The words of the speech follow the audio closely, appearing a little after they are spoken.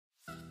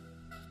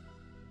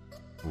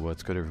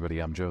What's good, everybody?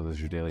 I'm Joe. This is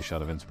your daily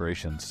shot of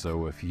inspiration.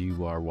 So if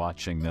you are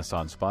watching this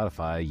on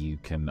Spotify, you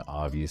can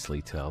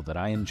obviously tell that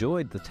I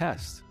enjoyed the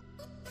test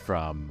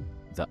from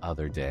the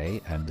other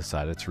day and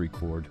decided to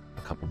record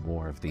a couple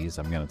more of these.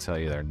 I'm going to tell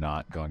you they're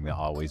not going to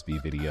always be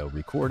video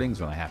recordings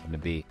when I happen to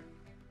be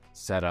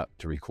set up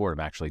to record.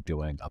 I'm actually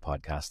doing a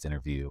podcast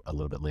interview a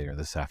little bit later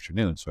this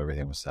afternoon, so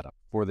everything was set up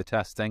for the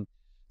testing.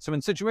 So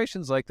in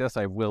situations like this,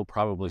 I will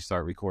probably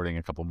start recording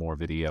a couple more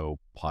video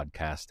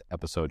podcast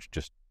episodes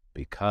just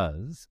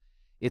because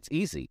it's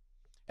easy.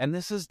 And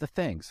this is the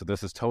thing. So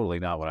this is totally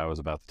not what I was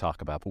about to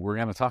talk about, but we're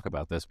going to talk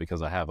about this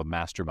because I have a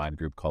mastermind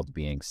group called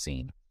Being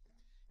Seen.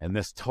 And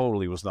this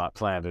totally was not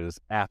planned. It is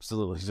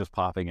absolutely just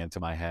popping into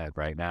my head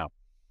right now.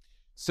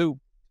 So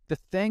the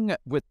thing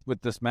with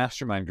this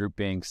mastermind group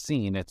Being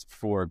Seen, it's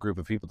for a group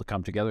of people to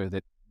come together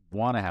that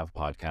want to have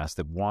podcasts,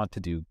 that want to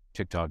do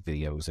TikTok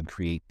videos and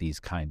create these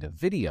kind of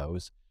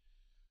videos,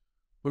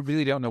 but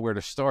really don't know where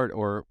to start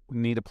or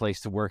need a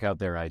place to work out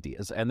their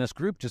ideas. And this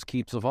group just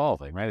keeps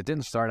evolving, right? It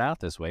didn't start out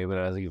this way, but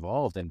it has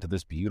evolved into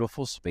this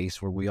beautiful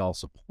space where we all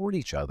support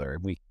each other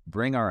and we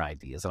bring our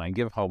ideas. And I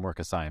give homework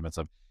assignments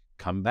of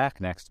come back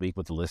next week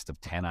with a list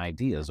of 10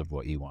 ideas of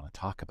what you want to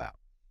talk about.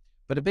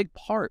 But a big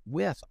part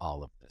with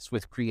all of this,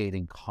 with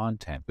creating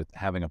content, with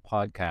having a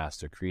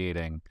podcast or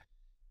creating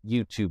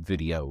YouTube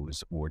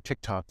videos or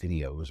TikTok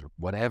videos or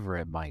whatever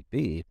it might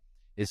be,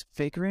 is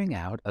figuring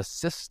out a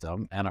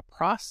system and a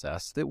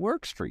process that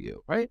works for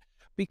you, right?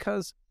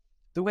 Because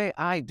the way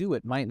I do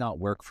it might not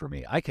work for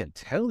me. I can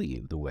tell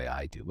you the way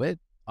I do it.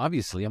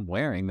 Obviously, I'm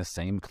wearing the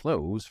same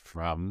clothes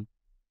from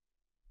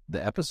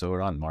the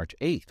episode on March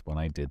 8th when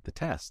I did the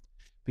test,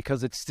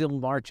 because it's still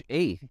March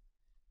 8th.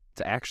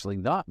 It's actually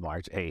not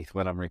March 8th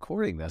when I'm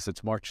recording this.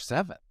 It's March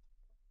 7th.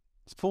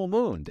 It's full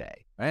moon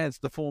day, right? It's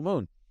the full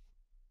moon.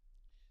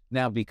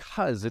 Now,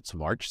 because it's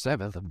March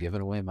 7th, I'm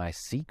giving away my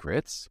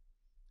secrets.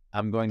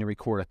 I'm going to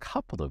record a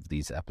couple of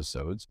these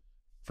episodes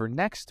for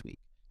next week,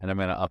 and I'm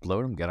going to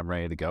upload them, get them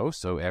ready to go.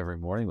 So every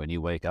morning when you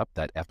wake up,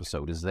 that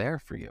episode is there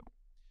for you.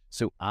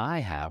 So I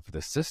have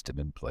the system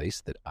in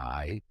place that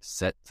I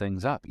set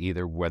things up,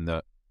 either when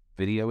the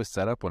video is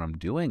set up, when I'm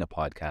doing a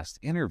podcast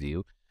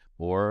interview,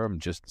 or I'm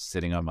just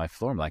sitting on my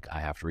floor. I'm like,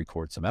 I have to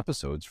record some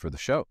episodes for the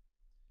show.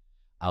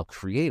 I'll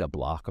create a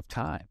block of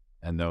time.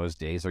 And those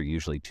days are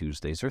usually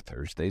Tuesdays or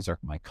Thursdays are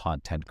my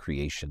content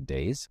creation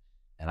days.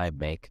 And I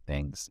make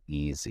things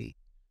easy.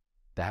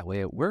 That way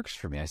it works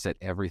for me. I set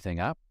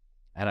everything up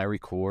and I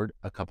record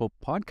a couple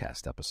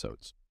podcast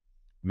episodes.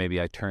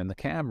 Maybe I turn the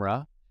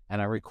camera and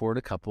I record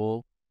a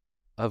couple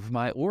of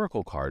my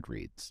Oracle card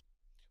reads.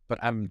 But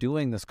I'm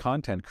doing this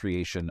content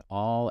creation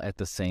all at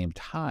the same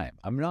time.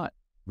 I'm not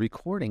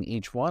recording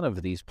each one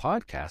of these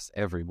podcasts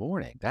every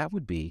morning. That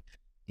would be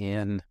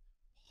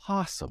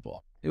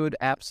impossible. It would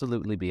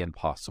absolutely be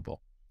impossible.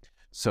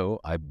 So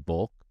I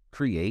bulk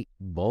create,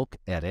 bulk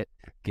edit,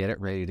 get it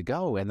ready to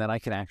go. And then I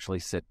can actually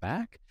sit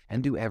back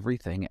and do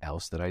everything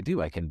else that I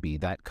do. I can be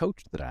that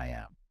coach that I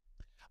am.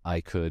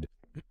 I could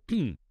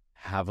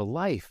have a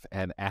life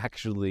and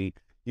actually,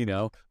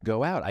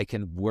 go out. I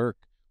can work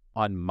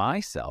on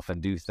myself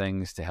and do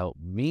things to help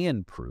me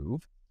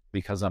improve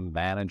because I'm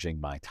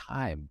managing my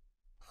time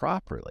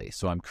properly.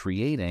 So I'm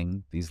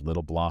creating these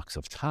little blocks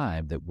of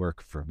time that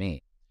work for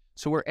me.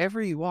 So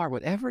wherever you are,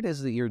 whatever it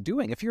is that you're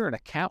doing, if you're an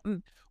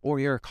accountant or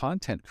you're a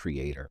content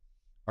creator,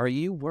 are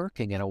you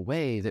working in a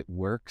way that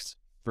works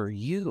for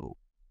you?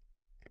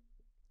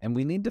 And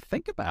we need to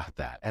think about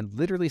that and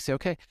literally say,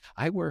 okay,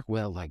 I work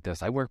well like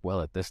this. I work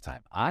well at this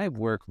time. I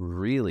work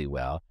really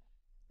well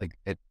like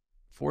at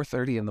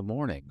 4:30 in the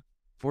morning,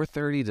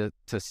 4:30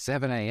 to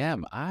 7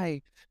 a.m.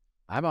 I'm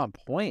on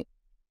point.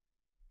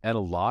 And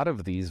a lot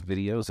of these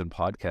videos and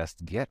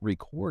podcasts get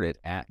recorded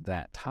at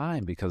that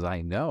time because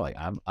I know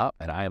I'm up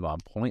and I am on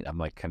point.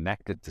 I'm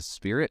connected to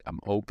spirit. I'm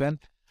open.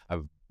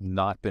 I've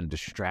not been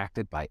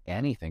distracted by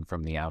anything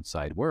from the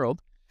outside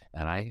world.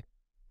 And I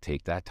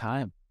take that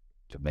time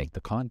to make the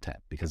content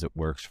because it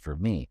works for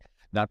me.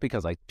 Not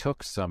because I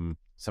took some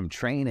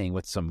training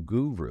with some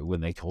guru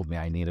when they told me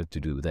I needed to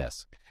do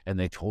this. And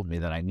they told me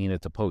that I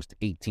needed to post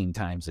 18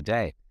 times a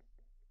day.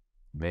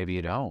 Maybe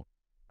you don't.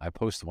 I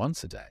post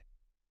once a day.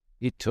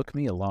 It took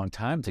me a long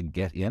time to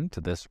get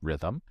into this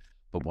rhythm,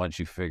 but once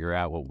you figure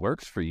out what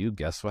works for you,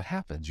 guess what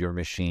happens? Your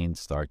machine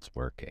starts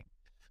working.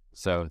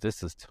 So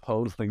this is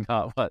totally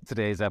not what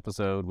today's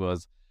episode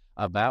was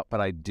about,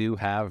 but I do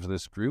have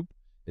this group.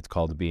 It's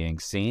called Being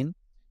Seen.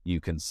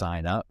 You can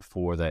sign up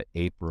for the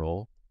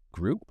April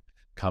group.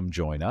 Come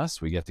join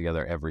us. We get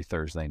together every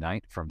Thursday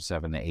night from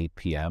 7 to 8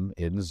 p.m.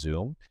 in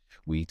Zoom.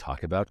 We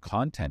talk about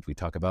content. We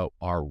talk about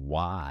our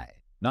why,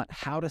 not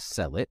how to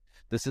sell it.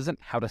 This isn't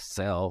how to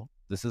sell.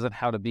 This isn't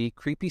how to be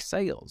creepy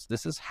sales.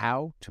 This is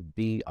how to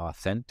be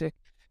authentic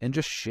and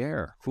just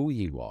share who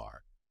you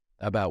are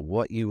about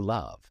what you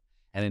love.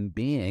 And in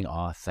being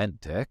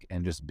authentic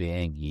and just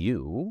being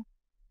you,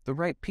 the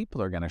right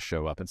people are going to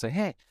show up and say,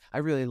 hey, I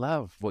really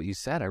love what you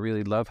said. I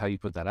really love how you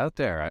put that out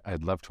there.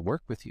 I'd love to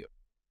work with you.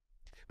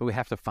 But we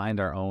have to find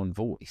our own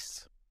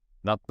voice.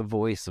 not the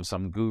voice of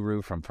some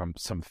guru from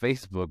some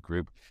Facebook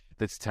group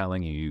that's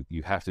telling you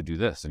you have to do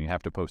this and you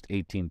have to post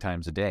 18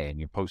 times a day and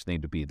your posts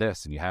need to be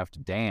this and you have to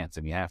dance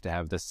and you have to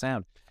have this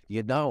sound.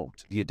 You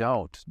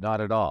don't,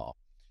 not at all.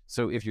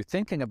 So if you're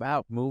thinking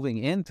about moving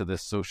into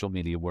this social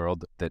media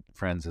world that,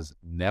 friends, is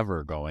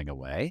never going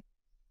away,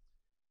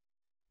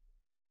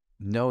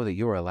 know that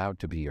you're allowed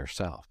to be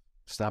yourself.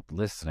 Stop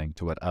listening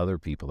to what other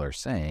people are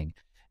saying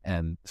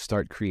and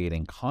start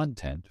creating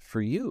content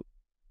for you.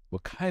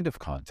 What kind of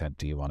content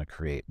do you want to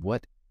create?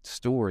 What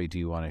story do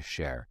you want to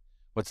share?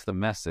 What's the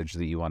message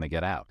that you want to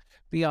get out?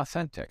 Be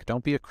authentic.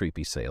 Don't be a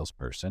creepy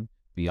salesperson.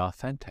 Be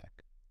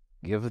authentic.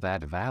 Give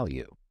that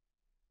value.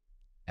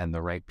 And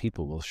the right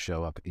people will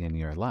show up in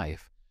your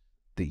life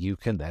that you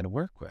can then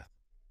work with.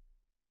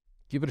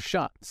 Give it a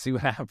shot. See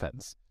what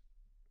happens.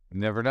 You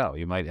never know.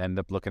 You might end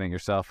up looking at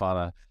yourself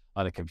on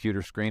a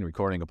computer screen,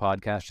 recording a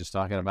podcast, just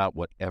talking about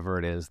whatever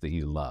it is that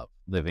you love,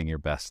 living your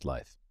best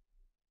life.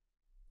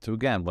 So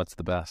again, what's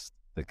the best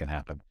that can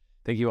happen?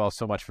 Thank you all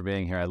so much for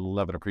being here. I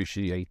love and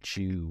appreciate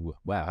you.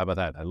 Wow, how about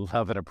that? I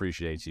love and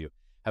appreciate you.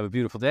 Have a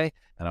beautiful day,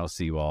 and I'll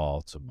see you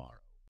all tomorrow.